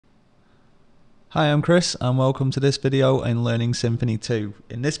Hi, I'm Chris and welcome to this video in Learning Symfony 2.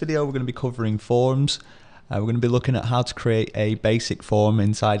 In this video we're going to be covering forms. We're going to be looking at how to create a basic form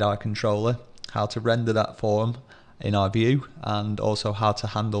inside our controller, how to render that form in our view, and also how to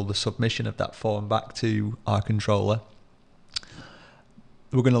handle the submission of that form back to our controller.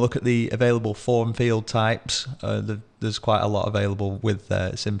 We're going to look at the available form field types. There's quite a lot available with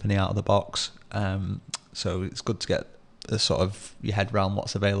Symfony out of the box, so it's good to get your head around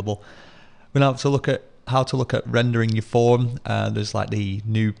what's available. We're going to have to look at how to look at rendering your form. There's like the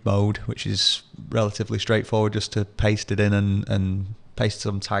noob mode, which is relatively straightforward, just to paste it in and paste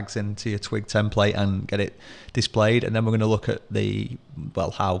some tags into your Twig template and get it displayed. And then we're going to look at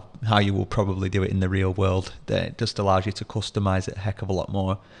how you will probably do it in the real world. It just allows you to customize it a heck of a lot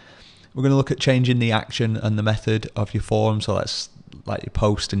more. We're going to look at changing the action and the method of your form. So that's like your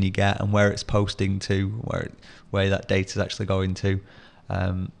post and your get and where it's posting to, where that data is actually going to.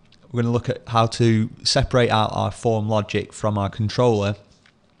 We're going to look at how to separate out our form logic from our controller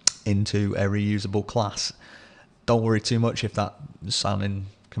into a reusable class. Don't worry too much if that's sounding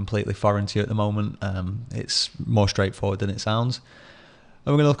completely foreign to you at the moment. It's more straightforward than it sounds.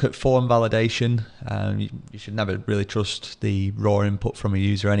 And we're going to look at form validation. You should never really trust the raw input from a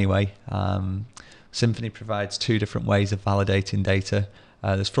user anyway. Symfony provides two different ways of validating data.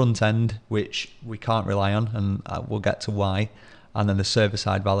 There's front end, which we can't rely on, and we'll get to why. And then the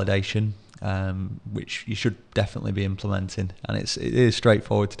server-side validation, which you should definitely be implementing. And it is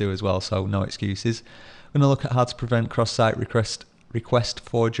straightforward to do as well, so no excuses. We're going to look at how to prevent cross-site request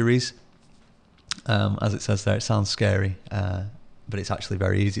forgeries. As it says there, it sounds scary, but it's actually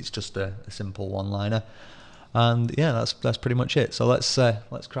very easy. It's just a simple one-liner. And yeah, that's pretty much it. So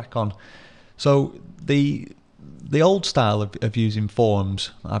let's crack on. So the old style of using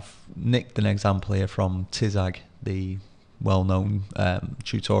forms, I've nicked an example here from Tizag, the well-known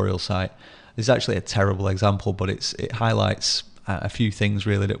tutorial site. It's actually a terrible example, but it highlights a few things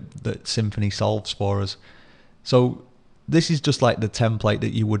really that Symfony solves for us. So this is just like the template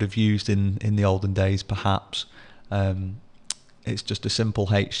that you would have used in the olden days, perhaps. It's just a simple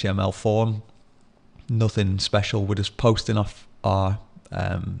HTML form, nothing special. We're just posting off our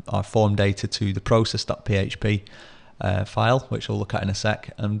form data to the process.php file, which we'll look at in a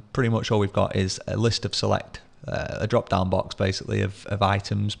sec, and pretty much all we've got is a list of a drop-down box basically of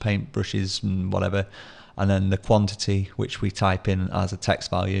items, paint brushes and whatever, and then the quantity which we type in as a text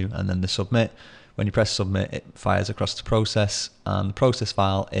value, and then the submit. When you press submit, it fires across the process, and the process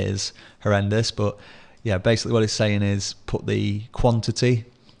file is horrendous, but yeah, basically what it's saying is put the quantity,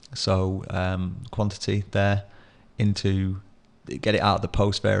 so quantity there, get it out of the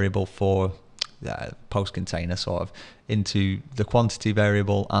post variable for post container sort of into the quantity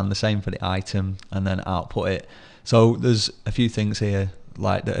variable, and the same for the item, and then output it. So there's a few things here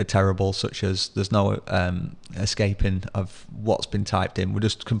like that are terrible, such as there's no escaping of what's been typed in. We're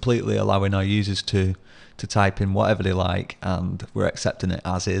just completely allowing our users to type in whatever they like, and we're accepting it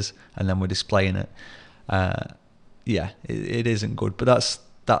as is, and then we're displaying it. It isn't good, but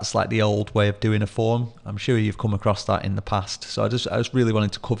that's like the old way of doing a form. I'm sure you've come across that in the past. So I just really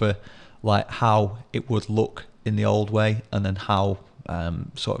wanted to cover like how it would look in the old way, and then how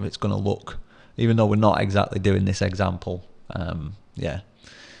sort of it's going to look, even though we're not exactly doing this example.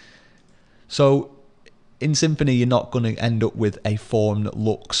 So in Symfony, you're not going to end up with a form that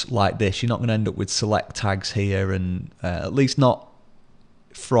looks like this. You're not going to end up with select tags here, and at least not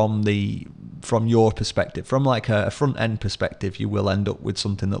from your perspective. From like a front end perspective, you will end up with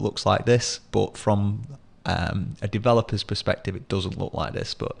something that looks like this, but from a developer's perspective, it doesn't look like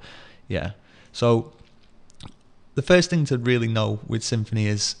this. But yeah, so the first thing to really know with Symfony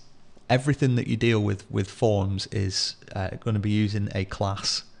is everything that you deal with forms is going to be using a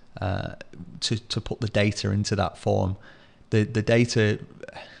class to put the data into that form. The data,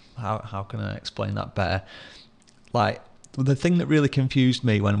 how can I explain that better? Like, the thing that really confused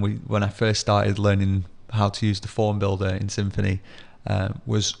me when I first started learning how to use the form builder in Symfony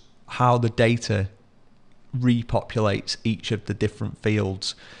was how the data repopulates each of the different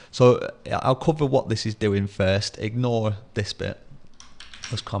fields. So I'll cover what this is doing first. Ignore this bit.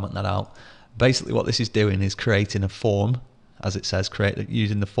 Let's comment that out. Basically what this is doing is creating a form, as it says,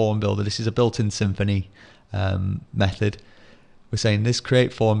 using the form builder. This is a built-in Symfony method. We're saying this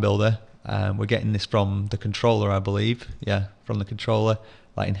create form builder. We're getting this from the controller, I believe. Yeah, from the controller,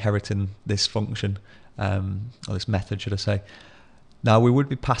 like inheriting this function, or this method, should I say. Now we would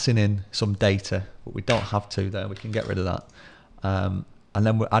be passing in some data, but we don't have to there. We can get rid of that. And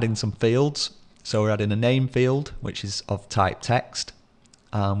then we're adding some fields. So we're adding a name field, which is of type text.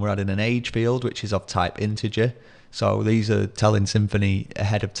 We're adding an age field, which is of type integer. So these are telling Symfony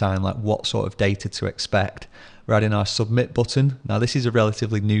ahead of time like what sort of data to expect. We're adding our submit button. Now this is a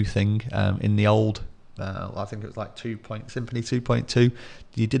relatively new thing. In the old, I think it was like Symfony 2.2,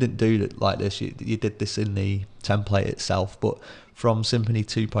 you didn't do it like this. You did this in the template itself, but from Symfony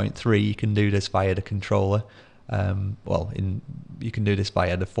 2.3 you can do this via the controller. You can do this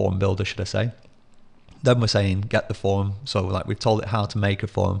via the form builder, should I say. Then we're saying get the form. So like we've told it how to make a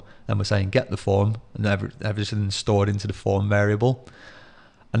form. Then we're saying get the form, and everything's stored into the form variable.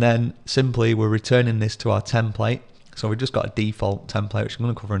 And then simply we're returning this to our template. So we've just got a default template, which I'm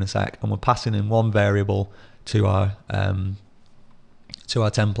going to cover in a sec, and we're passing in one variable to our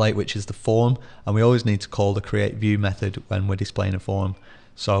template, which is the form. And we always need to call the create view method when we're displaying a form.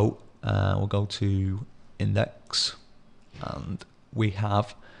 So we'll go to index, and we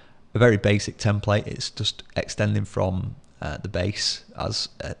have a very basic template. It's just extending from the base as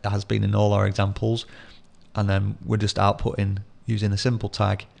it has been in all our examples, and then we're just outputting using a simple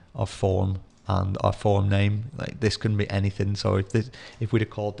tag of form and our form name. Like this can be anything. So if we'd have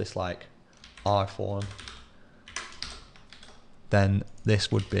called this like our form, then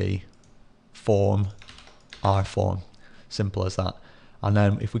this would be form our form. Simple as that. And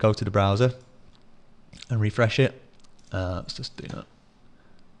then if we go to the browser and refresh it, let's just do that.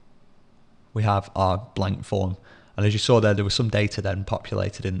 We have our blank form, and as you saw there was some data then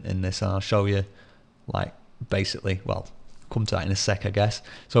populated in this, and I'll show you like basically, well, come to that in a sec I guess.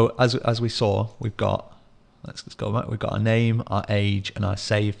 So as we saw, we've got, let's just go back, we've got our name, our age and our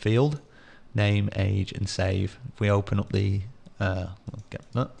save field. Name, age and save. If we open up the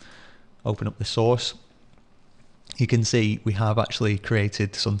open up the source, you can see we have actually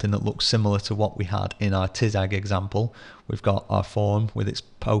created something that looks similar to what we had in our tizag example. We've got our form with its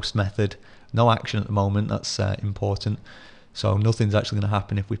post method. No action at the moment, that's important. So nothing's actually going to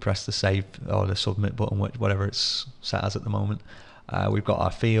happen if we press the save or the submit button, whatever it's set as at the moment. We've got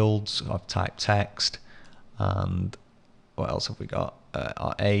our fields, our type text, and what else have we got?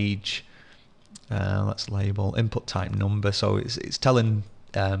 Our age. Let's label input type number. So it's telling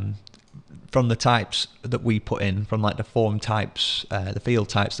from the types that we put in, from like the form types, the field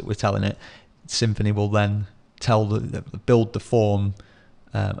types that we're telling it, Symfony will then tell build the form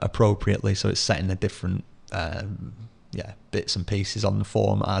appropriately. So it's setting the different bits and pieces on the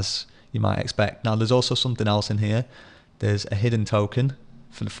form as you might expect. Now there's also something else in here. There's a hidden token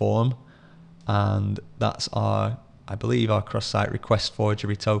for the form, and that's our, I believe, our cross-site request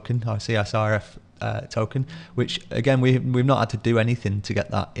forgery token, our CSRF token, which again we've not had to do anything to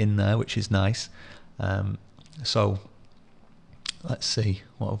get that in there, which is nice. So let's see,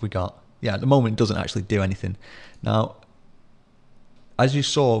 what have we got? Yeah, at the moment it doesn't actually do anything. Now, as you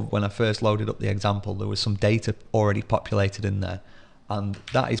saw when I first loaded up the example, there was some data already populated in there, and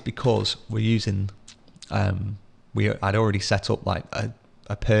that is because we're using I'd already set up like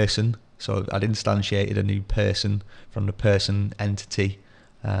a person. So I'd instantiated a new person from the person entity.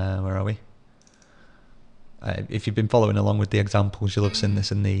 Where are we? If you've been following along with the examples, you'll have seen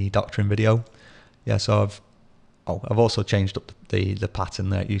this in the Doctrine video. Yeah, so I've also changed up the pattern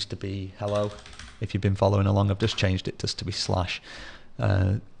there. It used to be hello. If you've been following along, I've just changed it just to be slash.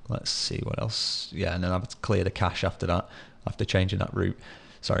 Let's see what else. Yeah, and then I've cleared the cache after that, after changing that route.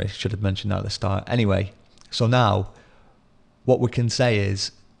 Sorry, I should have mentioned that at the start. Anyway, so now what we can say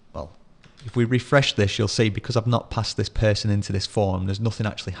is, well, if we refresh this, you'll see because I've not passed this person into this form, there's nothing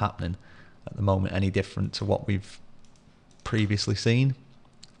actually happening at the moment any different to what we've previously seen.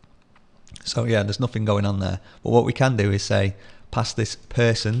 So yeah, there's nothing going on there. But what we can do is say pass this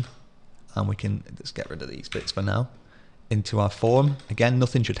person, and we can just get rid of these bits for now, into our form. Again,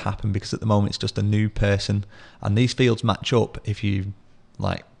 nothing should happen because at the moment it's just a new person, and these fields match up. If you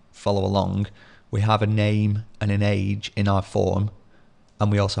like follow along, we have a name and an age in our form,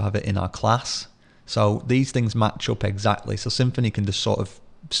 and we also have it in our class. So these things match up exactly. So Symfony can just sort of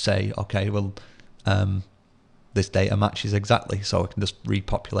say, okay, well, this data matches exactly, so I can just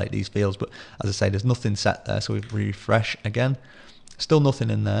repopulate these fields. But as I say, there's nothing set there, so we refresh again, still nothing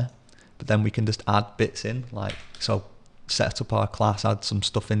in there. But then we can just add bits in, like so. Set up our class, add some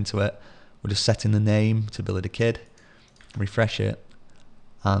stuff into it. We're just setting the name to Billy the Kid, refresh it,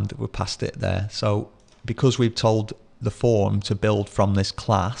 and we're past it there. So because we've told the form to build from this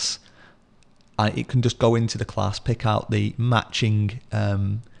class, it can just go into the class, pick out the matching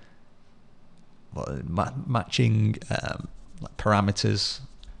parameters,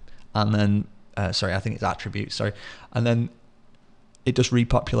 and then sorry, I think it's attributes, sorry, and then it just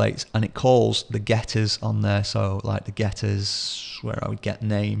repopulates and it calls the getters on there. So like the getters, where I would get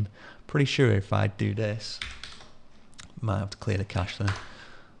name, pretty sure if I do this, might have to clear the cache there,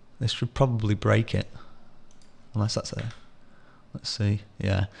 this should probably break it. unless that's a, let's see,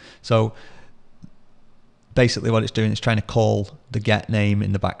 yeah. So basically what it's doing is trying to call the get name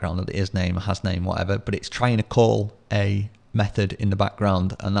in the background, or the is name, or has name, whatever, but it's trying to call a method in the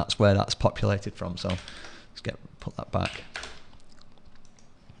background, and that's where that's populated from. So let's put that back.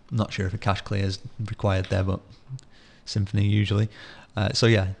 I'm not sure if a cache clear is required there, but Symfony usually. So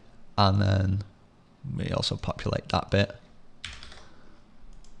yeah, and then we also populate that bit.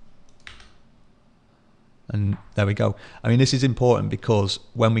 And there we go. I mean, this is important because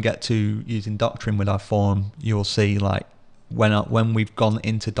when we get to using Doctrine with our form, you'll see like when we've gone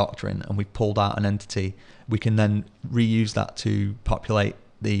into Doctrine and we've pulled out an entity, we can then reuse that to populate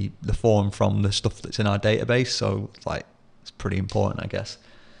the form from the stuff that's in our database. So it's pretty important, I guess.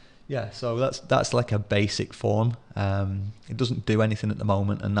 Yeah, so that's like a basic form. It doesn't do anything at the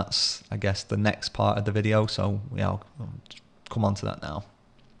moment, and that's, I guess, the next part of the video. So yeah, I'll come on to that now.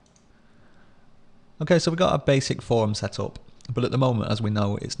 Okay, so we've got a basic form set up, but at the moment, as we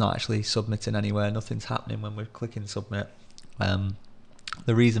know, it's not actually submitting anywhere. Nothing's happening when we're clicking submit.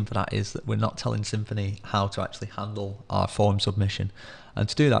 The reason for that is that we're not telling Symfony how to actually handle our form submission. And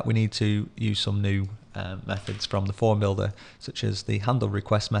to do that, we need to use some new methods from the form builder, such as the handle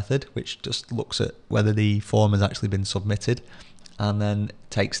request method, which just looks at whether the form has actually been submitted, and then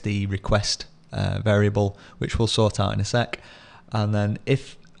takes the request variable, which we'll sort out in a sec. And then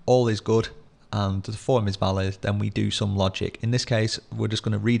if all is good and the form is valid, then we do some logic. In this case, we're just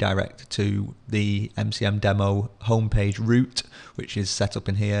going to redirect to the MCM demo homepage route, which is set up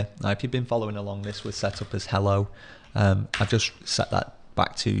in here. Now, if you've been following along, this was set up as hello. I've just set that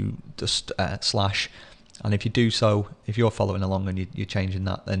back to just slash. And if you do so, if you're following along and you're changing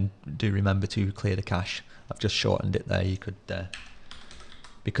that, then do remember to clear the cache. I've just shortened it there. You could,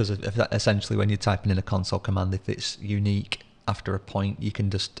 because of that, essentially when you're typing in a console command, if it's unique after a point, you can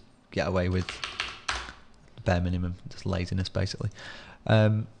just get away with the bare minimum, just laziness basically.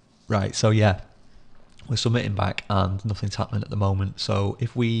 Right, so yeah, we're submitting back and nothing's happening at the moment. So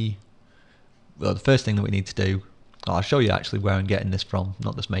if the first thing that we need to do, I'll show you actually where I'm getting this from,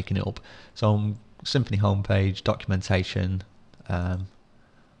 not just making it up. So on Symfony homepage, documentation,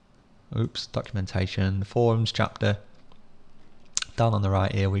 documentation, the forums chapter. Down on the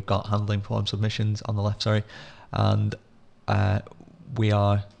right here, we've got handling form submissions on the left, sorry, and we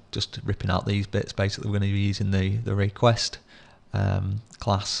are just ripping out these bits. Basically, we're going to be using the request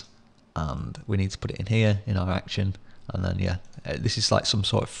class, and we need to put it in here in our action. And then yeah, this is like some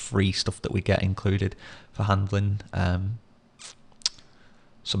sort of free stuff that we get included for handling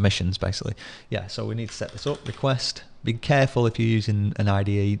submissions, basically. Yeah, so we need to set this up. Request. Be careful if you're using an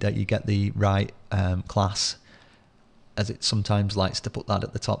IDE that you get the right class, as it sometimes likes to put that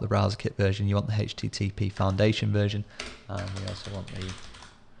at the top, the browser kit version. You want the HTTP foundation version, and we also want the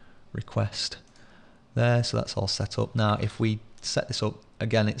request there. So that's all set up. Now if we set this up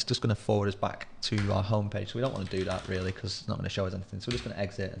again, it's just going to forward us back to our home page, so we don't want to do that really because it's not going to show us anything. So we're just going to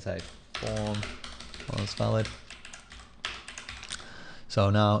exit and say form was valid. So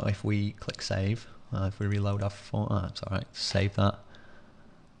now if we click save, if we reload our form, it's alright, save that.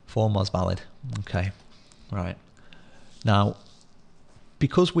 Form was valid. Okay, right. Now,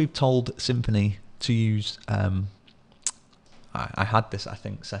 because we've told Symfony to use, I had this, I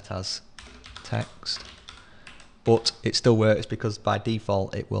think, set as text, but it still works because by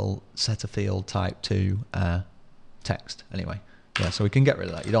default it will set a field type to text anyway. Yeah, so we can get rid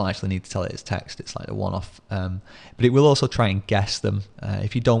of that. You don't actually need to tell it it's text, it's like a one-off. But it will also try and guess them.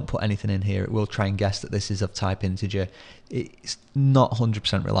 If you don't put anything in here, it will try and guess that this is of type integer. It's not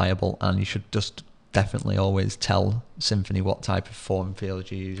 100% reliable, and you should just definitely always tell Symfony what type of form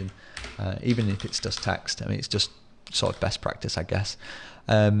field you're using, even if it's just text. I mean, it's just sort of best practice, I guess.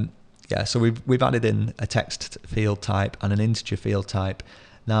 Yeah, so we've added in a text field type and an integer field type.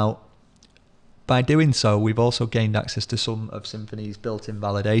 Now, by doing so, we've also gained access to some of Symfony's built-in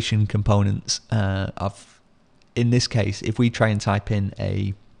validation components. In this case, if we try and type in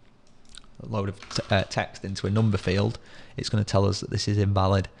a load of text into a number field, it's going to tell us that this is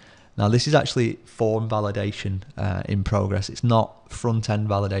invalid. Now, this is actually form validation in progress. It's not front-end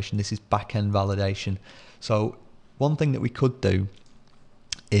validation. This is back-end validation. So one thing that we could do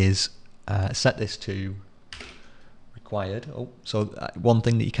is set this to required. So one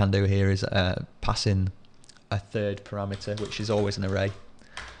thing that you can do here is pass in a third parameter, which is always an array,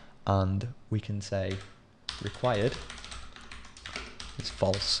 and we can say required is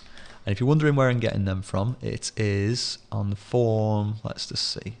false. And if you're wondering where I'm getting them from, it is on the form. Let's just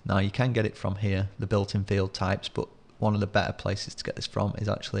see. Now you can get it from here, the built-in field types, but one of the better places to get this from is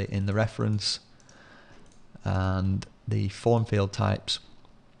actually in the reference and the form field types,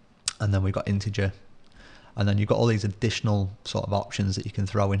 and then we've got integer. And then you've got all these additional sort of options that you can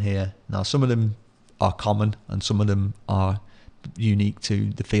throw in here. Now, some of them are common and some of them are unique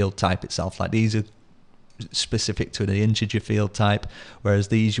to the field type itself. Like these are specific to the integer field type, whereas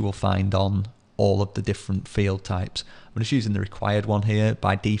these you will find on all of the different field types. I'm just using the required one here.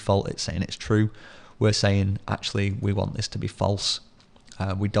 By default, it's saying it's true. We're saying, actually, we want this to be false.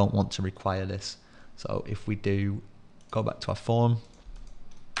 We don't want to require this. So if we do go back to our form,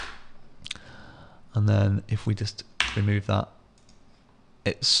 and then if we just remove that,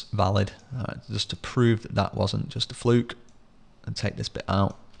 it's valid. Just to prove that that wasn't just a fluke, and take this bit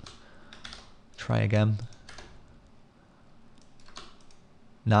out. Try again.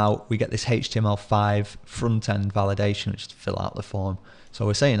 Now we get this HTML5 front-end validation, which is to fill out the form. So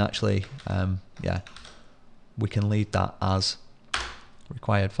we're saying actually, yeah, we can leave that as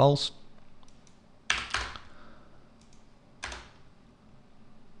required false.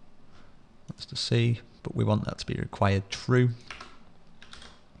 That's to see, but we want that to be required true.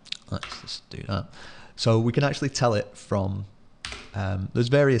 Let's just do that. So we can actually tell it from, there's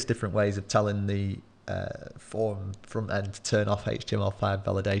various different ways of telling the form front end to turn off HTML5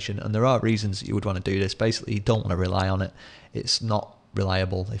 validation, and there are reasons that you would want to do this. Basically, you don't want to rely on it. It's not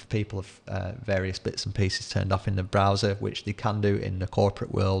reliable if people have various bits and pieces turned off in the browser, which they can do in the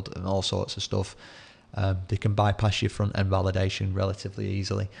corporate world and all sorts of stuff. They can bypass your front end validation relatively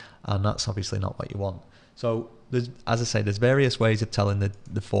easily, and that's obviously not what you want. So there's, as I say, there's various ways of telling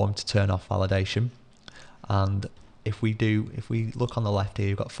the form to turn off validation. And if we look on the left here,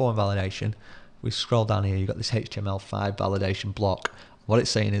 you've got form validation. We scroll down here, you've got this HTML5 validation block. What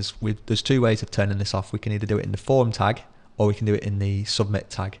it's saying is there's two ways of turning this off. We can either do it in the form tag, or we can do it in the submit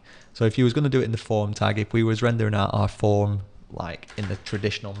tag. So if you was going to do it in the form tag, if we was rendering out our form like in the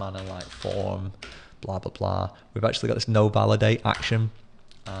traditional manner, like form blah blah blah, we've actually got this no validate action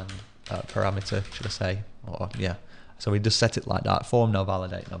and parameter, should I say, or yeah. So we just set it like that, form no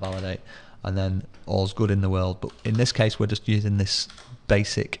validate, and then all's good in the world. But in this case, we're just using this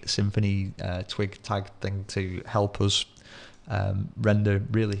basic Symfony twig tag thing to help us render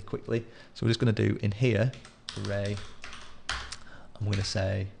really quickly. So we're just going to do in here array, I'm going to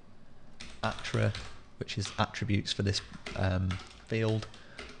say attra, which is attributes for this field.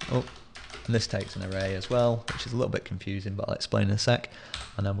 Oh, and this takes an array as well, which is a little bit confusing, but I'll explain in a sec.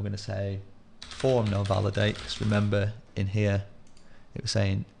 And then we're going to say form no validate, because remember in here it was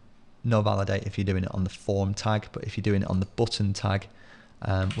saying no validate if you're doing it on the form tag, but if you're doing it on the button tag,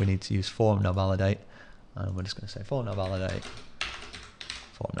 we need to use form no validate. And we're just going to say form no validate,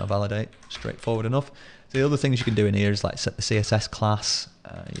 form no validate, straightforward enough. So the other things you can do in here is like set the CSS class.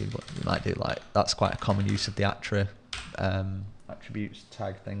 You might do like, that's quite a common use of the attra attributes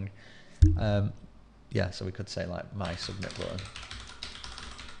tag thing. Yeah, so we could say like my submit button,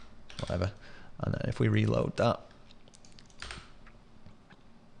 whatever. And then if we reload that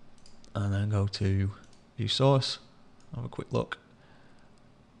and then go to view source, have a quick look,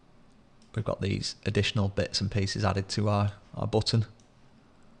 we've got these additional bits and pieces added to our button.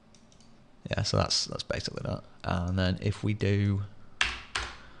 Yeah, so that's basically that. And then if we do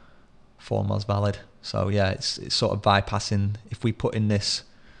form as valid, so yeah, it's sort of bypassing, if we put in this,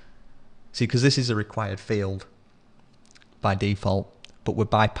 see, because this is a required field by default, but we're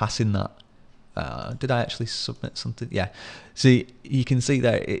bypassing that. Did I actually submit something? Yeah. See, you can see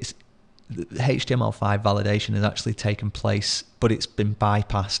there it's the HTML5 validation has actually taken place, but it's been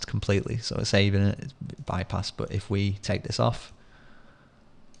bypassed completely. So it's saving it, it's bypassed. But if we take this off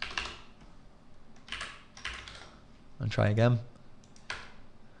and try again,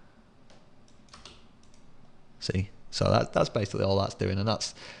 see, so that's basically all that's doing, and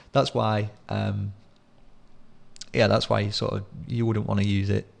that's why yeah, that's why you wouldn't want to use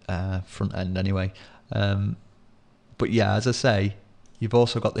it front end anyway. But yeah, as I say, you've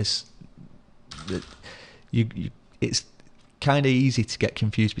also got this. It's kind of easy to get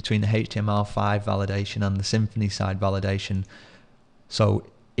confused between the HTML5 validation and the Symfony side validation. So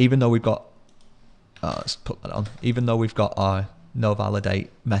even though we've got, let's put that on. Even though we've got our no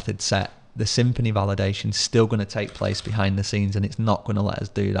validate method set, the Symfony validation is still going to take place behind the scenes, and it's not going to let us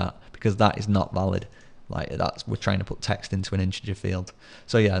do that because that is not valid. Like we're trying to put text into an integer field.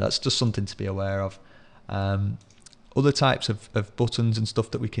 So yeah, that's just something to be aware of. Other types of buttons and stuff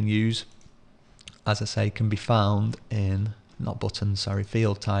that we can use, as I say, can be found in, not buttons, sorry,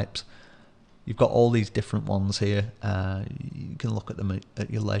 field types. You've got all these different ones here. You can look at them at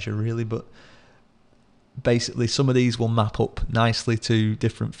your leisure really, but basically some of these will map up nicely to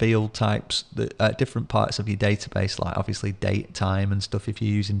different field types, that different parts of your database, like obviously date, time and stuff. If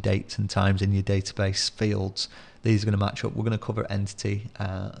you're using dates and times in your database fields, these are going to match up. We're going to cover entity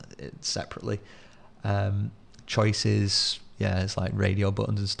separately. choices. Yeah, it's like radio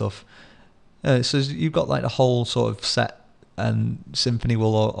buttons and stuff. So you've got like the whole sort of set, and Symfony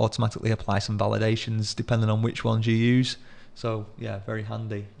will automatically apply some validations depending on which ones you use. So yeah, very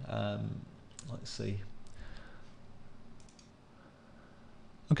handy. Let's see.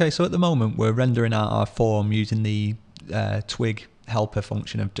 Okay, so at the moment we're rendering out our form using the twig helper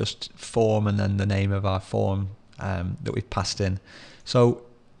function of just form and then the name of our form that we've passed in. So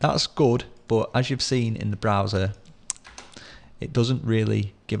that's good, but as you've seen in the browser, it doesn't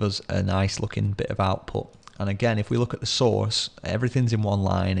really give us a nice looking bit of output. And again, if we look at the source, everything's in one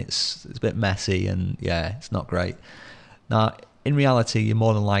line. It's a bit messy, and yeah, it's not great. Now, in reality, you're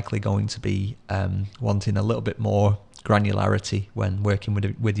more than likely going to be wanting a little bit more granularity when working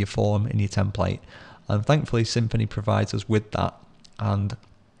with your form in your template. And thankfully, Symfony provides us with that. And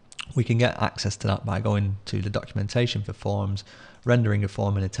we can get access to that by going to the documentation for forms, rendering a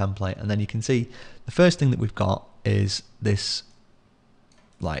form in a template. And then you can see the first thing that we've got is this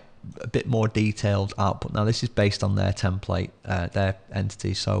like a bit more detailed output. Now this is based on their template, their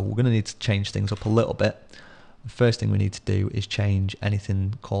entity, so we're going to need to change things up a little bit. The first thing we need to do is change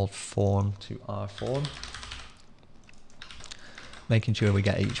anything called form to our form, making sure we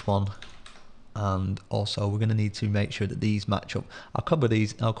get each one. And also we're going to need to make sure that these match up. I'll cover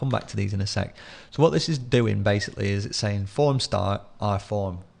these, I'll come back to these in a sec. So what this is doing basically is it's saying form start our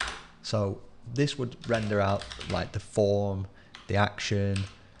form. So this would render out like the form, the action,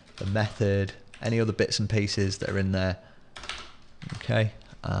 the method, any other bits and pieces that are in there. Okay,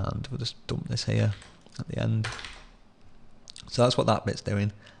 and we'll just dump this here at the end. So that's what that bit's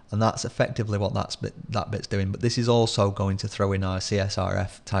doing, and that's effectively what that bit's doing. But this is also going to throw in our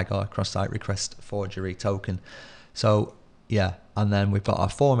CSRF tag, our cross-site request forgery token. So yeah, and then we've got our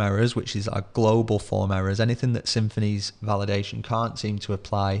form errors, which is our global form errors, anything that Symfony's validation can't seem to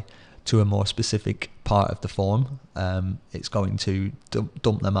apply to a more specific part of the form. It's going to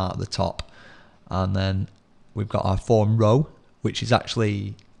dump them out of the top. And then we've got our form row, which is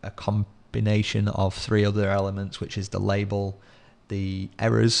actually a combination of 3 other elements, which is the label, the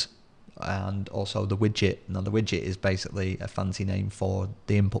errors, and also the widget. Now the widget is basically a fancy name for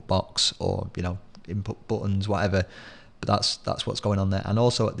the input box, or you know, input buttons, whatever. But that's what's going on there. And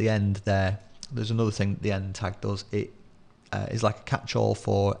also at the end there's another thing the end tag does. It is like a catch-all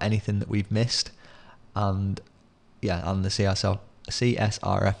for anything that we've missed, and yeah, and the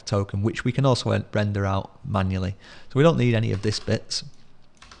CSRF token, which we can also render out manually. So we don't need any of this bits,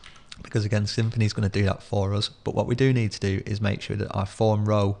 because again, Symfony is going to do that for us. But what we do need to do is make sure that our form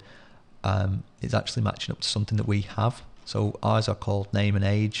row is actually matching up to something that we have. So ours are called name and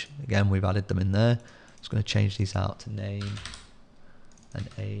age. Again, we've added them in there. Just going to change these out to name and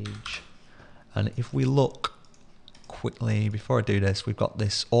age. And if we look quickly before I do this, we've got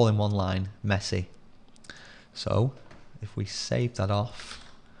this all in one line, messy. So if we save that off,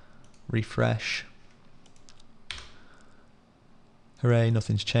 refresh, hooray,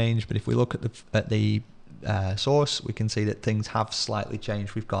 nothing's changed. But if we look at the source, we can see that things have slightly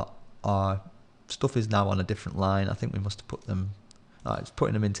changed. We've got our stuff is now on a different line. I think we must have put them, it's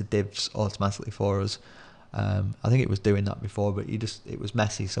putting them into divs automatically for us. I think it was doing that before, but it was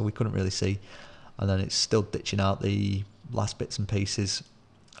messy, so we couldn't really see. And then it's still ditching out the last bits and pieces,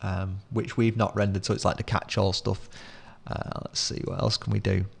 which we've not rendered, so it's like the catch-all stuff. Let's see, what else can we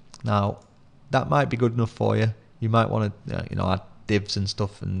do? Now, that might be good enough for you. You might want to add divs and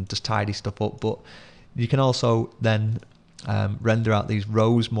stuff and just tidy stuff up, but you can also then render out these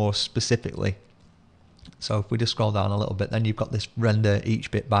rows more specifically. So if we just scroll down a little bit, then you've got this render each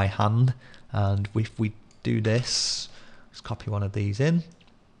bit by hand. And if we do this, let's copy one of these in.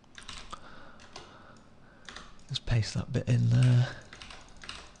 Just paste that bit in there,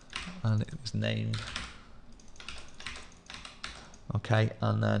 and it was named. Okay,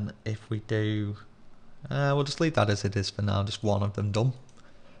 and then if we do, we'll just leave that as it is for now, just one of them done.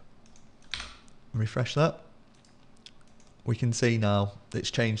 Refresh that. We can see now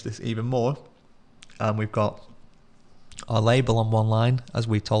it's changed this even more, and we've got our label on one line as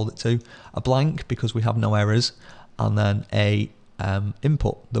we told it to, a blank because we have no errors, and then a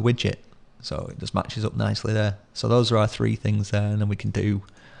input, the widget. So it just matches up nicely there. So those are our 3 things there, and then we can do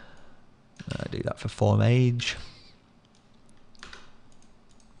that for form age.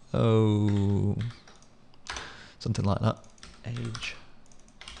 Oh, something like that, age.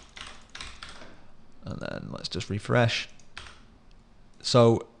 And then let's just refresh.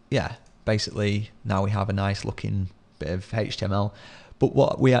 So yeah, basically now we have a nice looking bit of HTML. But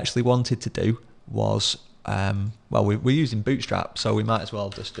what we actually wanted to do was, well, we're using Bootstrap, so we might as well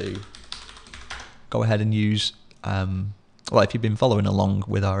just go ahead and use well, if you've been following along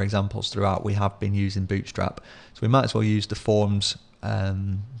with our examples throughout, we have been using Bootstrap. So we might as well use the forms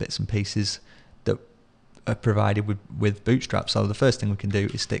bits and pieces that are provided with Bootstrap. So the first thing we can do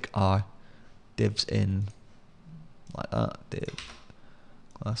is stick our divs in like that, div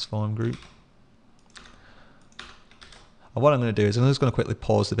class form group. And what I'm going to do is I'm just going to quickly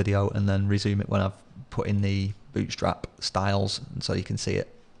pause the video and then resume it when I've put in the Bootstrap styles, and so you can see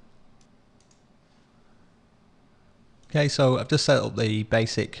it. Okay, so I've just set up the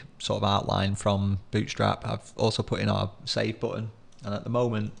basic sort of outline from Bootstrap. I've also put in our save button, and at the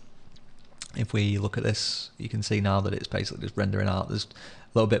moment, if we look at this, you can see now that it's basically just rendering out. There's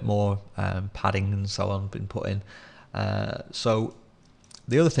a little bit more padding and so on been put in. So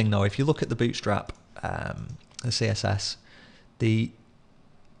the other thing though, if you look at the Bootstrap, the CSS,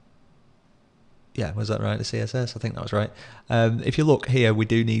 was that right? The CSS? I think that was right. If you look here, we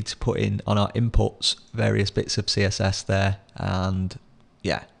do need to put in on our inputs various bits of CSS there, and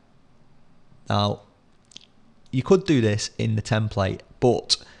yeah. Now, you could do this in the template,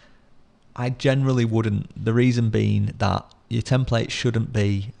 but I generally wouldn't. The reason being that your template shouldn't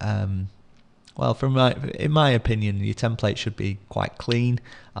be, well, in my opinion, your template should be quite clean,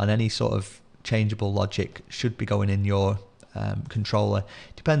 and any sort of changeable logic should be going in your controller.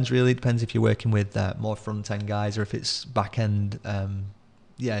 Depends if you're working with more front-end guys or if it's back-end.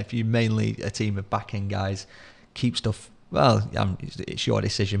 If you're mainly a team of back-end guys, keep stuff, well, it's your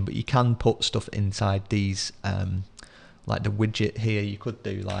decision, but you can put stuff inside these, like the widget here. You could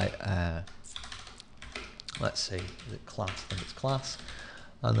do like, let's see, is it class? I think it's class.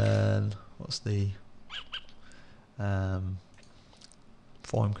 And then what's the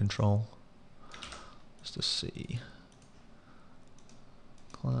form control? Just to see.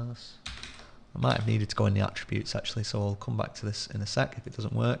 Class. I might have needed to go in the attributes actually, so I'll come back to this in a sec if it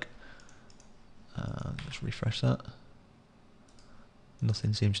doesn't work. Just refresh that.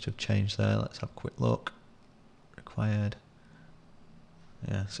 Nothing seems to have changed there. Let's have a quick look. Required.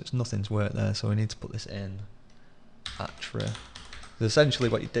 Yeah, so nothing's worked there, so we need to put this in. Attribute. Essentially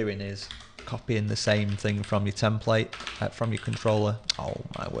what you're doing is copying the same thing from your template, from your controller. Oh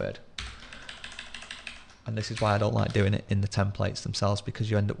my word. And this is why I don't like doing it in the templates themselves,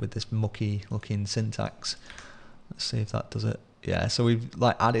 because you end up with this mucky looking syntax. Let's see if that does it. Yeah, so we've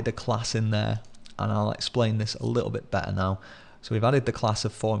like added a class in there, and I'll explain this a little bit better now. So we've added the class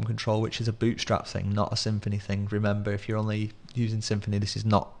of form control, which is a Bootstrap thing, not a Symfony thing. Remember, if you're only using Symfony, this is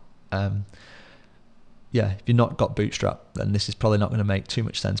not, if you've not got Bootstrap, then this is probably not going to make too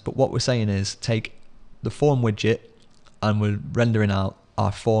much sense. But what we're saying is take the form widget, and we're rendering out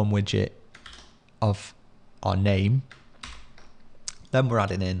our form widget of our name. Then we're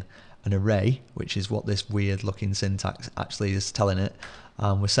adding in an array, which is what this weird looking syntax actually is telling it.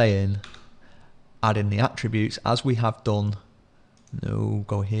 And we're saying add in the attributes as we have done. No,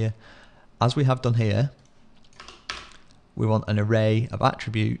 go here. As we have done here, we want an array of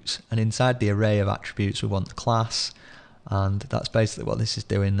attributes, and inside the array of attributes we want the class, and that's basically what this is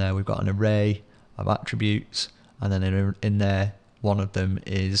doing there. We've got an array of attributes, and then in there one of them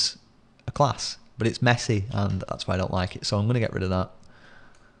is a class. But it's messy, and that's why I don't like it. So I'm going to get rid of that.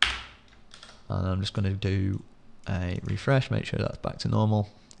 And I'm just going to do a refresh, make sure that's back to normal.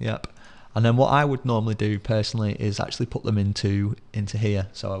 Yep. And then what I would normally do personally is actually put them into here.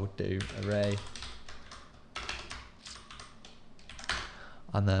 So I would do array.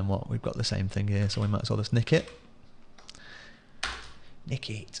 And then we've got the same thing here, so we might as well just nick it. Nick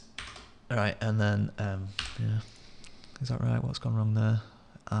it. Alright, and then, is that right? What's gone wrong there?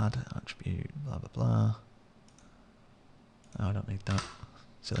 Add attribute, blah blah blah. Oh, I don't need that.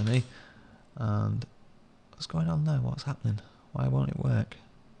 Silly me. And what's going on there? What's happening? Why won't it work?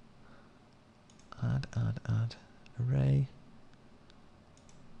 Add array.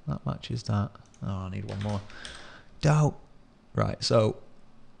 That matches that. Oh, I need one more. Dope. Right, so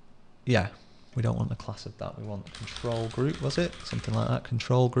yeah, we don't want the class of that. We want the control group, was it? Something like that.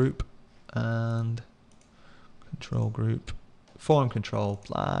 Control group and control group. Form control,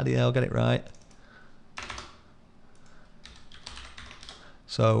 bloody hell, get it right.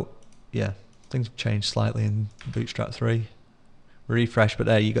 So, yeah, things have changed slightly in Bootstrap 3. Refresh, but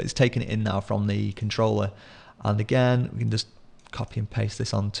there you go, it's taking it in now from the controller. And again, we can just copy and paste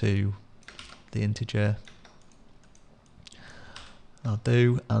this onto the integer. I'll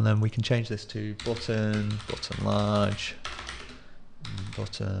do, and then we can change this to button large,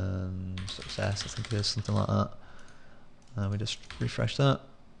 button success, I think it is, something like that. And we just refresh that.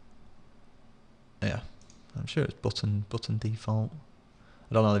 Yeah, I'm sure it's button default.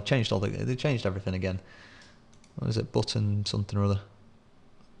 I don't know. They've changed everything again. What is it? Button something or other.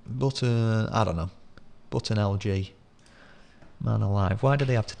 Button, I don't know. Button LG. Man alive, why do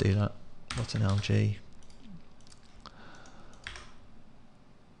they have to do that? What an LG.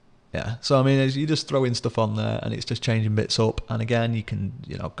 Yeah, so I mean, you just throw in stuff on there and it's just changing bits up. And again, you can,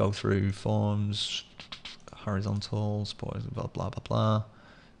 you know, go through forms, horizontals, blah, blah, blah, blah.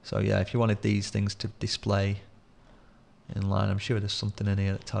 So yeah, if you wanted these things to display inline, I'm sure there's something in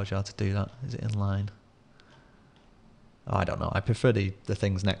here that tells you how to do that. Is it inline? Oh, I don't know. I prefer the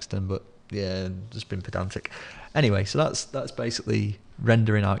things next to them, but yeah, just been pedantic. Anyway, so that's basically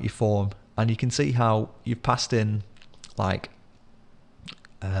rendering out your form, and you can see how you've passed in like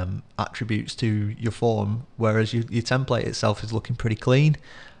attributes to your form, whereas your template itself is looking pretty clean.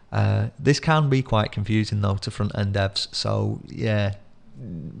 This can be quite confusing though to front end devs, so yeah,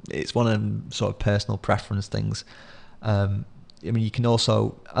 it's one of them sort of personal preference things. I mean, you can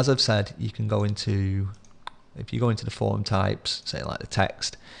also, as I've said, you can go into, if you go into the form types, say like the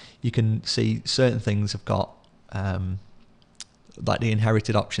text, you can see certain things have got like the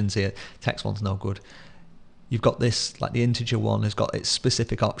inherited options here. Text one's no good. You've got this, like the integer one has got its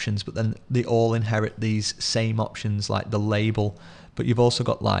specific options, but then they all inherit these same options, like the label. But you've also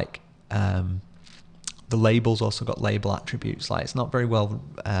got like the label's also got label attributes. Like it's not very well.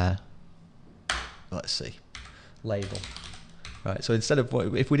 Let's see, label. Right. So instead of,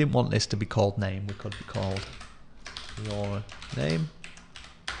 if we didn't want this to be called name, we could be called your name,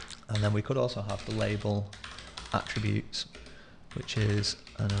 and then we could also have the label attributes, which is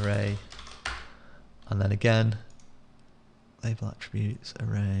an array. And then again, label attributes,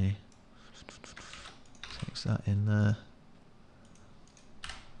 array, takes that in there.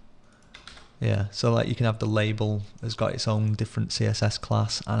 Yeah, so like you can have the label has got its own different CSS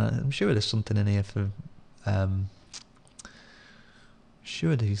class, and I'm sure there's something in here for,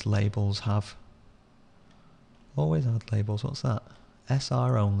 sure these labels have, always add labels, what's that?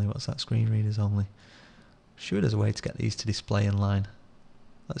 SR only, what's that? Screen readers only. Sure there's a way to get these to display in line.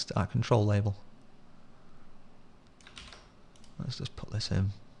 Let's do our control label. Let's just put this in,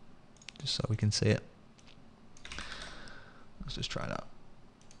 just so we can see it. Let's just try that.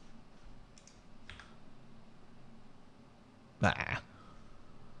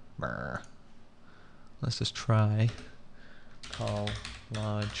 Let's just try call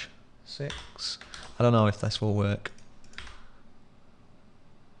large 6. I don't know if this will work.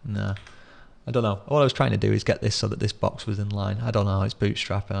 No, I don't know. What I was trying to do is get this so that this box was in line. I don't know, it's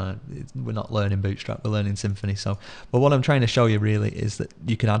Bootstrap. We're not learning Bootstrap, we're learning Symfony. So, but what I'm trying to show you really is that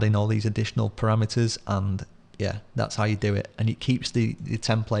you can add in all these additional parameters, and yeah, that's how you do it. And it keeps the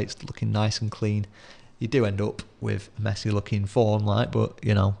templates looking nice and clean. You do end up with a messy looking form, like, but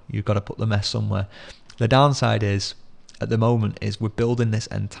you know, you've got to put the mess somewhere. The downside is, at the moment, is we're building this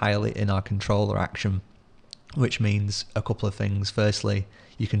entirely in our controller action, which means a couple of things. Firstly,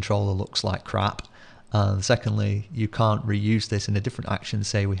 your controller looks like crap, and secondly, you can't reuse this in a different action.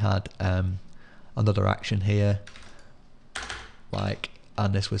 Say we had another action here, like,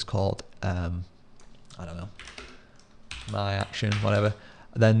 and this was called I don't know, my action, whatever.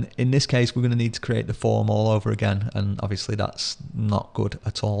 Then in this case, we're going to need to create the form all over again, and obviously that's not good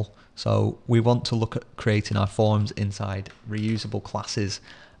at all. So we want to look at creating our forms inside reusable classes,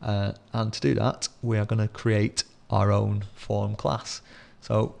 and to do that, we are going to create our own form class.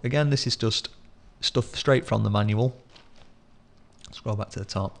 So again, this is just stuff straight from the manual. Scroll back to the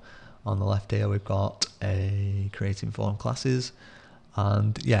top. On the left here, we've got a creating form classes,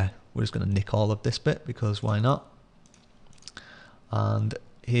 and yeah, we're just going to nick all of this bit because why not? And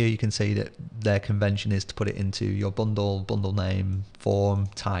here you can see that their convention is to put it into your bundle name, form,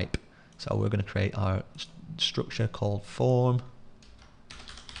 type. So we're going to create our structure called form,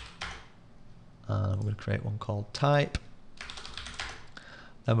 and we're going to create one called type.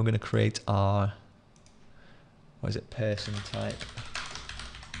 Then we're going to create our, what is it, person type.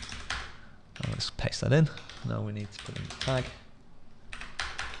 Let's paste that in. Now we need to put in the tag.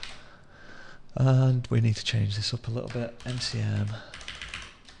 And we need to change this up a little bit. MCM,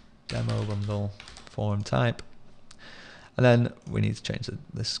 demo bundle, form type. And then we need to change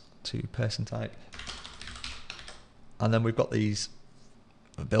this to person type. And then we've got these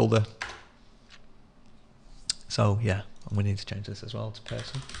builder. So yeah, and we need to change this as well to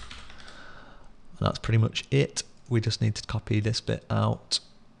person. And that's pretty much it. We just need to copy this bit out,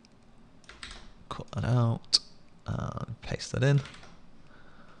 cut that out, and paste that in.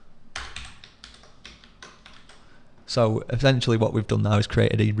 So essentially what we've done now is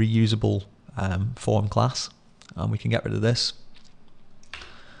created a reusable form class, and we can get rid of this. We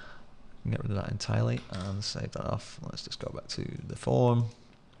can get rid of that entirely and save that off. Let's just go back to the form.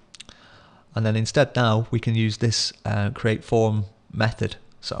 And then instead now we can use this create form method.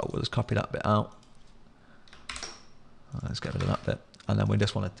 So we'll just copy that bit out. Let's get rid of that bit. And then we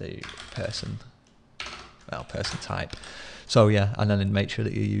just want to do person type. So yeah, and then make sure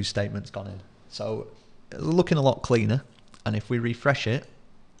that your use statement's gone in. So looking a lot cleaner. And if we refresh it,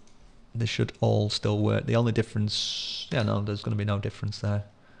 this should all still work. The only difference, yeah, no, there's going to be no difference there.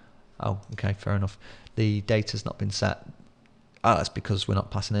 Oh, okay, fair enough. The data's not been set. Oh, that's because we're not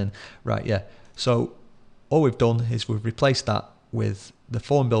passing in. Right, yeah. So all we've done is we've replaced that with the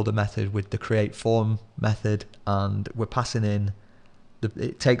form builder method with the create form method, and we're passing in,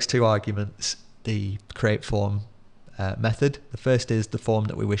 it takes two arguments, the create form method. The first is the form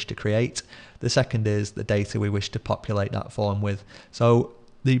that we wish to create. The second is the data we wish to populate that form with. So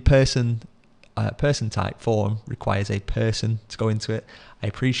the person type form requires a person to go into it. I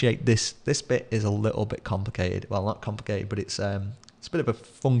appreciate this bit is a little bit complicated. Well, not complicated, but it's a bit of a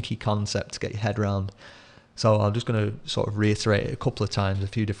funky concept to get your head around. So I'm just going to sort of reiterate it a couple of times, a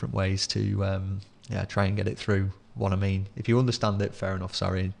few different ways to try and get it through what I mean. If you understand it, fair enough,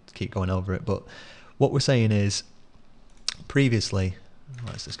 sorry to keep going over it. But what we're saying is, previously,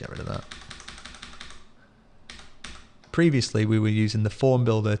 let's just get rid of that. Previously, we were using the form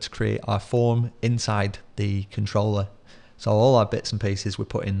builder to create our form inside the controller. So all our bits and pieces we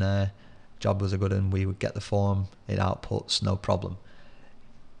put in there, job was a good one, we would get the form, it outputs, no problem.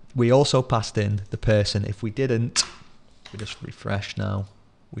 We also passed in the person. If we didn't, we just refresh now,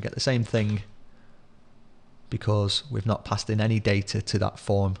 we get the same thing because we've not passed in any data to that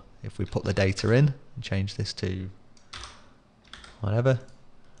form. If we put the data in and change this to whatever,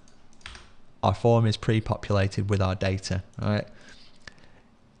 our form is pre-populated with our data. All right.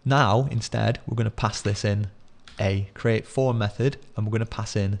 Now, instead, we're going to pass this in a create form method, and we're going to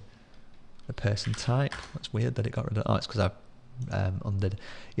pass in a person type. That's weird that it got rid of. Oh, it's because I undid.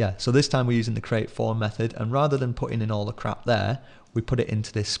 Yeah. So this time we're using the create form method, and rather than putting in all the crap there, we put it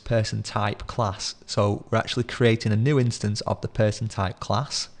into this person type class. So we're actually creating a new instance of the person type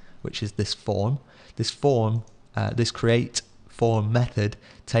class, which is this form. This form, this create form method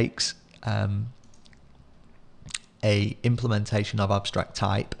takes a implementation of abstract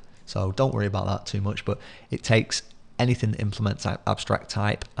type, so don't worry about that too much, but it takes anything that implements abstract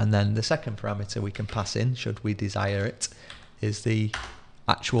type, and then the second parameter we can pass in, should we desire it, is the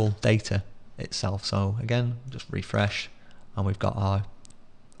actual data itself. So again, just refresh, and we've got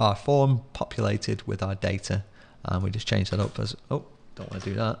our form populated with our data, and we just change that up as, oh, don't want to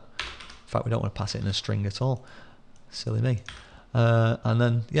do that. In fact, we don't want to pass it in a string at all. Silly me. And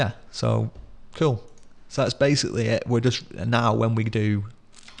then, yeah, so cool. So that's basically it. We're just, now when we do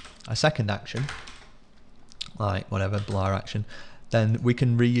a second action, like whatever, blah action, then we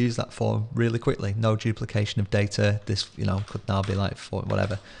can reuse that form really quickly. No duplication of data. This, could now be like for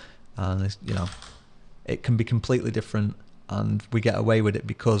whatever. And this, it can be completely different, and we get away with it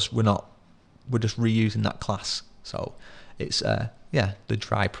because we're just reusing that class. So it's, the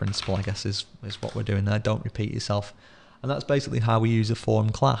try principle, I guess, is what we're doing there. Don't repeat yourself. And that's basically how we use a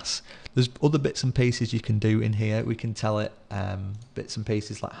form class. There's other bits and pieces you can do in here. We can tell it bits and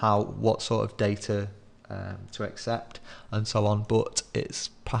pieces like what sort of data to accept and so on, but it's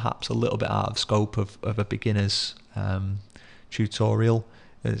perhaps a little bit out of scope of a beginner's tutorial.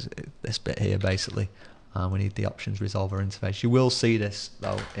 There's this bit here basically. We need the options resolver interface. You will see this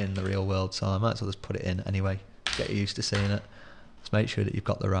though in the real world, so I might as well just put it in anyway. Get used to seeing it. Let's make sure that you've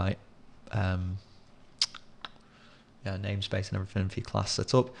got the right namespace and everything for your class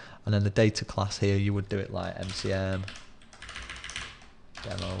set up, and then the data class here, you would do it like MCM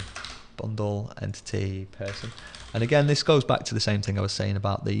demo bundle entity person. And again, this goes back to the same thing I was saying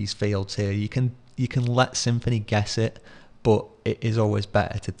about these fields here. You can let Symfony guess it, but it is always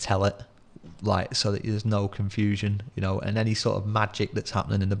better to tell it, like, so that there's no confusion, and any sort of magic that's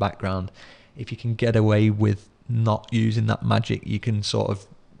happening in the background. If you can get away with not using that magic, you can sort of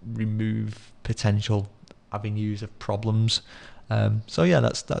remove potential avenues of problems. So yeah,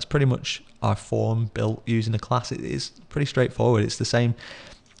 that's pretty much our form built using a class. It is pretty straightforward. It's the same.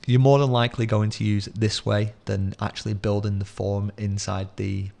 You're more than likely going to use it this way than actually building the form inside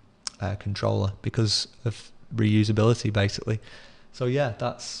the controller because of reusability, basically. So yeah,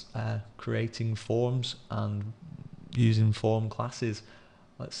 that's creating forms and using form classes.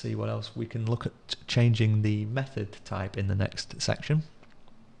 Let's see what else. We can look at changing the method type in the next section.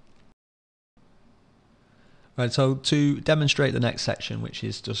 Right, so to demonstrate the next section, which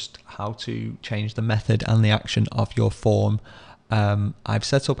is just how to change the method and the action of your form, I've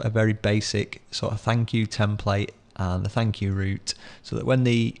set up a very basic sort of thank you template and the thank you route, so that when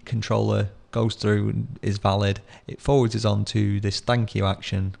the controller goes through and is valid, it forwards us on to this thank you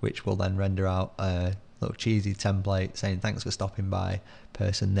action, which will then render out a little cheesy template saying thanks for stopping by,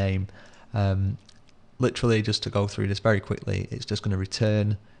 person name. literally, just to go through this very quickly, it's just going to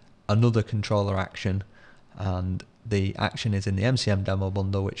return another controller action, and the action is in the MCM demo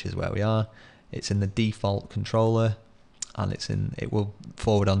bundle, which is where we are. It's in the default controller, and it will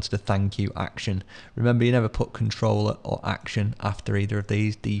forward onto the thank you action. Remember, you never put controller or action after either of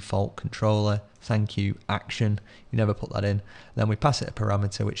these. Default controller, thank you action, you never put that in. Then we pass it a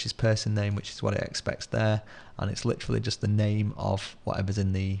parameter, which is person name, which is what it expects there, and it's literally just the name of whatever's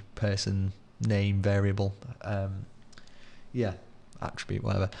in the person name variable, attribute,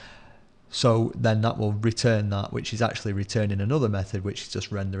 whatever. So then that will return that, which is actually returning another method, which is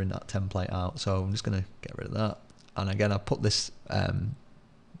just rendering that template out. So I'm just going to get rid of that. And again, I'll put this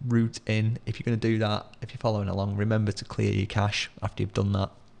route in. If you're going to do that, if you're following along, remember to clear your cache after you've done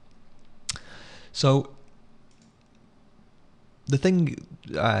that. So the thing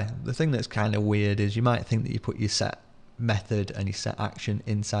that's kind of weird is you might think that you put your set method and your set action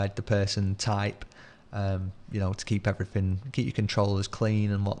inside the person type, to keep your controllers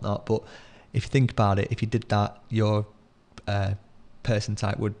clean and whatnot. But if you think about it, if you did that, your person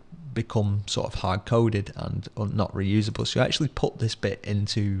type would become sort of hard coded and not reusable. So you actually put this bit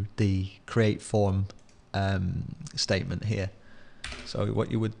into the create form statement here. So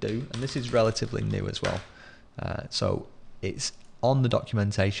what you would do, and this is relatively new as well, so it's on the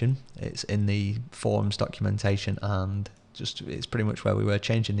documentation, it's in the forms documentation, and it's pretty much where we were,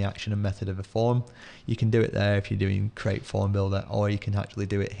 changing the action and method of a form. You can do it there if you're doing create form builder, or you can actually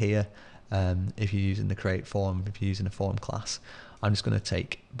do it here if you're using the create form, if you're using a form class. I'm just going to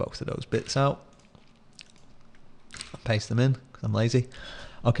take both of those bits out, paste them in because I'm lazy.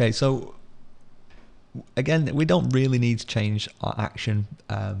 Okay, so again, we don't really need to change our action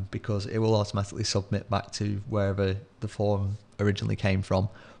because it will automatically submit back to wherever the form originally came from.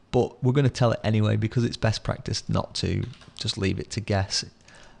 But we're going to tell it anyway because it's best practice not to just leave it to guess.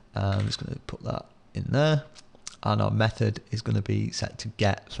 I'm just going to put that in there, and our method is going to be set to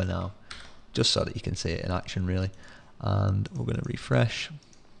get for now, just so that you can see it in action really. And we're going to refresh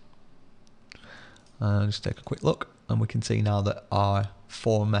and just take a quick look, and we can see now that our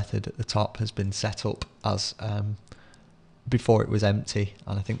form method at the top has been set up as before it was empty,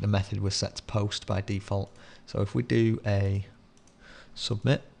 and I think the method was set to post by default. So if we do a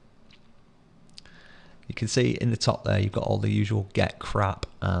submit, you can see in the top there you've got all the usual get crap,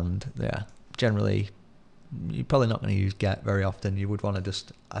 and yeah, generally you're probably not going to use get very often. You would want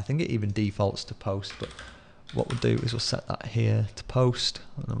to I think it even defaults to post, but what we'll do is we'll set that here to post,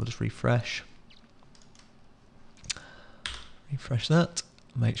 and then we'll just refresh that,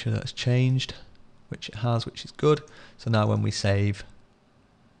 make sure that's changed, which it has, which is good. So now when we save,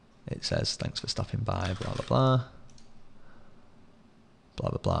 it says thanks for stopping by, blah blah blah, blah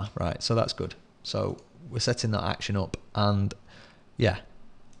blah blah. Right, so that's good. So we're setting that action up, and yeah,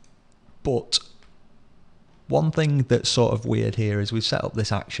 but one thing that's sort of weird here is we've set up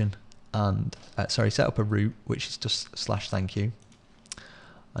this action and set up a route which is just /thank you,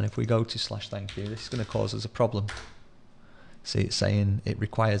 and if we go to /thank you, this is going to cause us a problem. See, it's saying it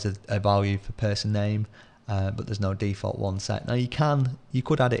requires a value for person name, but there's no default one set. Now you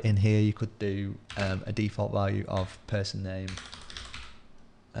could add it in here. You could do a default value of person name.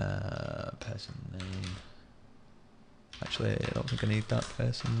 Actually, I don't think I need that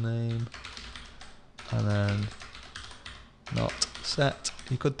person name. And then not set.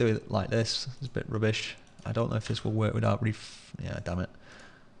 You could do it like this. It's a bit rubbish. I don't know if this will work without yeah, damn it.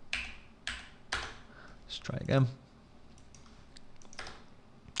 Let's try again.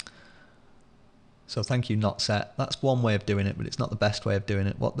 So thank you not set. That's one way of doing it, but it's not the best way of doing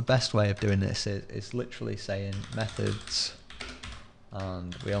it. What the best way of doing this is literally saying methods,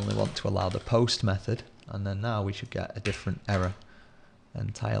 and we only want to allow the post method, and then now we should get a different error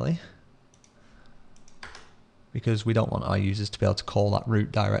entirely, because we don't want our users to be able to call that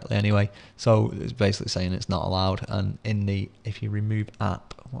route directly anyway. So it's basically saying it's not allowed. And if you remove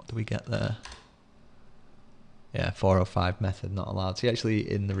app, what do we get there? Yeah, 405 method not allowed. So you actually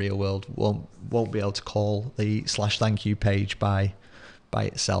in the real world won't be able to call the /thank you page by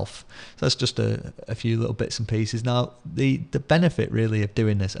itself. So that's just a few little bits and pieces. Now the benefit really of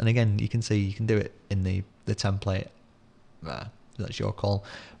doing this, and again you can see you can do it in the template. That's your call.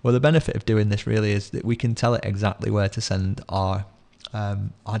 Well, the benefit of doing this really is that we can tell it exactly where to send our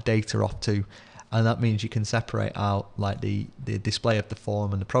data off to, and that means you can separate out like the display of the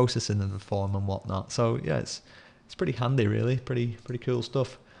form and the processing of the form and whatnot. So yeah, it's pretty handy really, pretty cool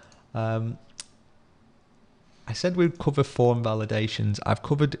stuff. I said we'd cover form validations. I've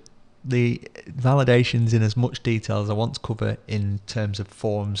covered the validations in as much detail as I want to cover in terms of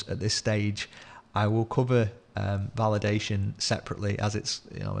forms at this stage. I will cover validation separately, as it's,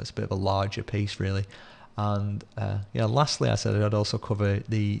 you know, it's a bit of a larger piece really. And yeah, lastly, I said I'd also cover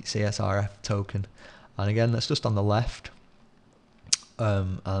the CSRF token, and again, that's just on the left,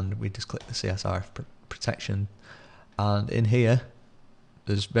 and we just click the CSRF protection, and in here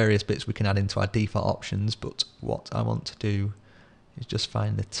there's various bits we can add into our default options, but what I want to do is just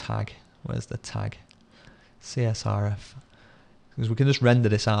find the tag. Where's the tag? CSRF, because we can just render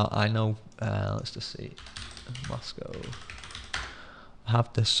this out. I know, let's just see, Moscow, I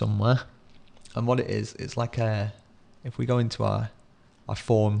have this somewhere, and what it is, it's like a, if we go into our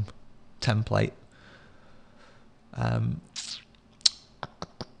form template,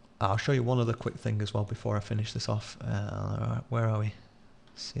 I'll show you one other quick thing as well before I finish this off. Where are we?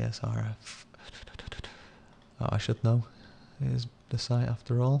 CSRF. Oh, I should know. Here's the site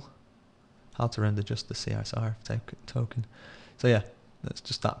after all. How to render just the CSRF token. So yeah, that's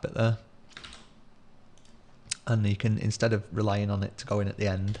just that bit there. And you can, instead of relying on it to go in at the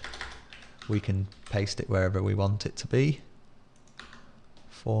end, we can paste it wherever we want it to be.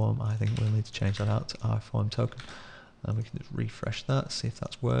 Form, I think we'll need to change that out to our form token. And we can just refresh that, see if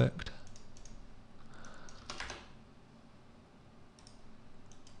that's worked.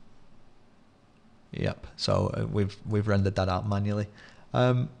 Yep, so we've rendered that out manually.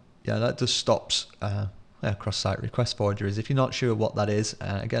 Yeah, that just stops cross-site request forgeries. If you're not sure what that is,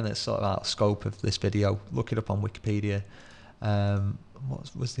 again, it's sort of out of scope of this video. Look it up on Wikipedia.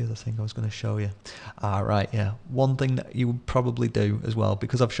 What was the other thing I was going to show you? Right, yeah. One thing that you would probably do as well,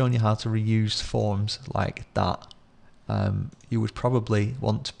 because I've shown you how to reuse forms like that, you would probably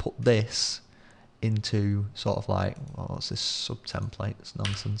want to put this into sort of like, what's this sub-template? It's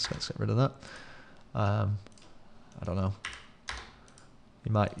nonsense. Let's get rid of that. I don't know.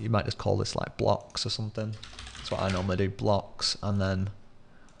 You might just call this like blocks or something. That's what I normally do, blocks, and then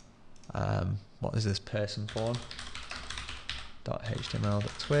what is this, person form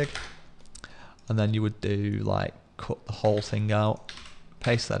 .html.twig, and then you would do like cut the whole thing out,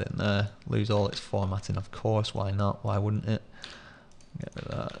 paste that in there, lose all its formatting, of course, why not, why wouldn't it? Get rid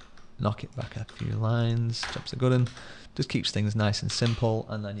of that, knock it back a few lines, jobs are good, and just keeps things nice and simple.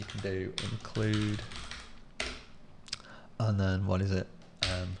 And then you can do include, and then what is it,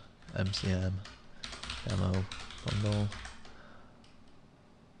 MCM demo bundle.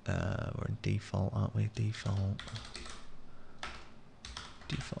 We're in default, aren't we? Default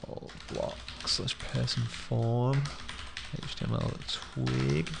blocks. Let's person form HTML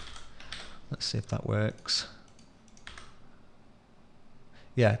twig. Let's see if that works.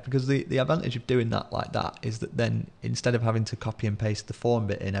 Yeah, because the advantage of doing that like that is that then instead of having to copy and paste the form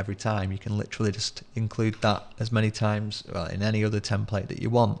bit in every time, you can literally just include that as many times, well, in any other template that you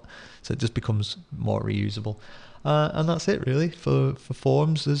want. So it just becomes more reusable. And that's it really for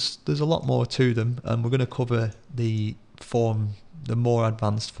forms. There's a lot more to them, and we're going to cover the more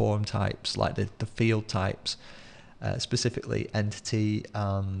advanced form types, like the field types, specifically entity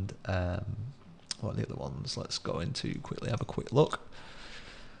and what are the other ones? Let's go into quickly, have a quick look.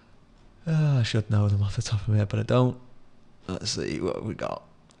 I should know them off the top of my head, but I don't. Let's see what we got.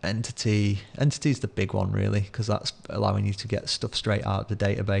 Entity is the big one really, because that's allowing you to get stuff straight out of the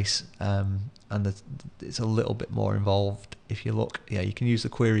database, and it's a little bit more involved. If you look, yeah, you can use the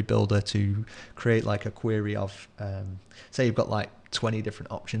query builder to create like a query of, say you've got like 20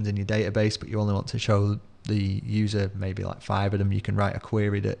 different options in your database, but you only want to show the user maybe like 5 of them. You can write a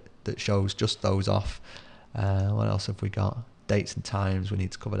query that shows just those off. What else have we got? Dates and times, we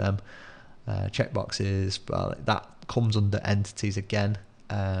need to cover them. Checkboxes, well, that comes under entities again,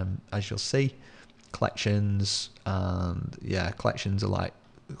 as you'll see. Collections, and yeah, collections are like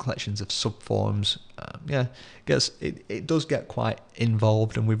collections of subforms. Yeah, it does get quite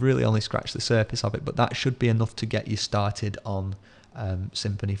involved, and we've really only scratched the surface of it, but that should be enough to get you started on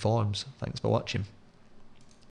Symfony forms. Thanks for watching.